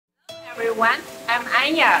Everyone, I'm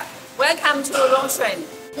Anya. Welcome to Longshun.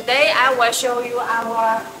 Today I will show you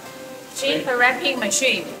our gene therapy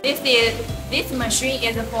machine. This machine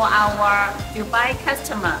is for our Dubai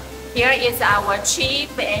customer. Here is our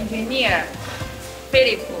chief engineer,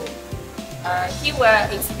 Philip. He will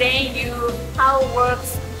explain you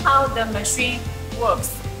how the machine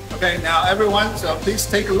works. Okay, now everyone, so please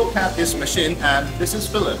take a look at this machine, and this is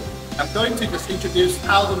Philip. I'm going to just introduce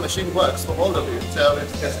how the machine works for all of you. So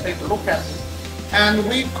let's just take a look at it. And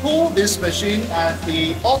we call this machine as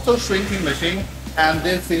the auto shrinking machine, and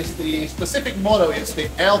this is the specific model is the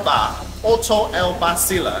L-bar, auto L-bar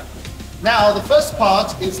sealer. Now the first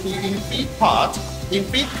part is the in-feed part,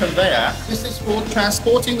 in-feed conveyor. This is for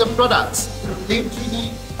transporting the products into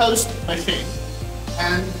the host machine.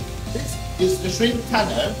 And this is the shrink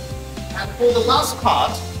tanner. And for the last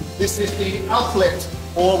part, this is the outlet,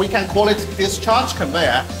 or we can call it discharge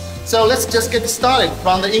conveyor. So let's just get started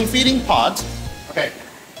from the in-feeding part. Okay.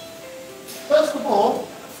 First of all,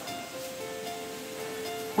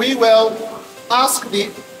 we will ask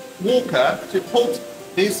the worker to put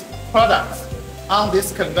these products on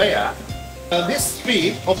this conveyor. This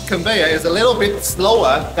speed of conveyor is a little bit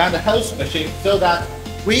slower than the host machine, so that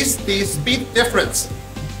with the speed difference,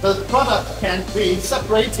 the product can be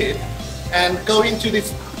separated and go into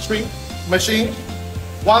this shrink machine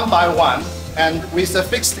one by one and with a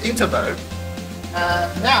fixed interval.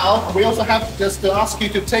 Now we also have just to ask you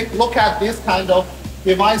to take a look at this kind of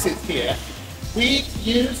devices here. We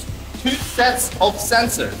use two sets of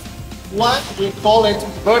sensors. One we call it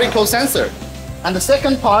vertical sensor, and the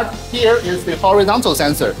second part here is the horizontal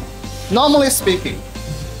sensor. Normally speaking,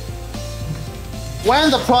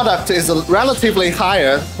 when the product is relatively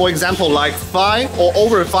higher, for example like 5 or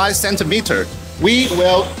over 5 centimeters, we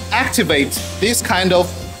will activate this kind of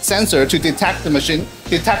sensor to detect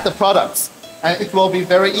the products. And it will be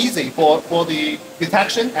very easy for the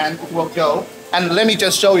detection, and it will go. And let me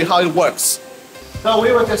just show you how it works. So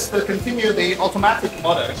we will just continue the automatic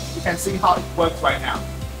model. You can see how it works right now.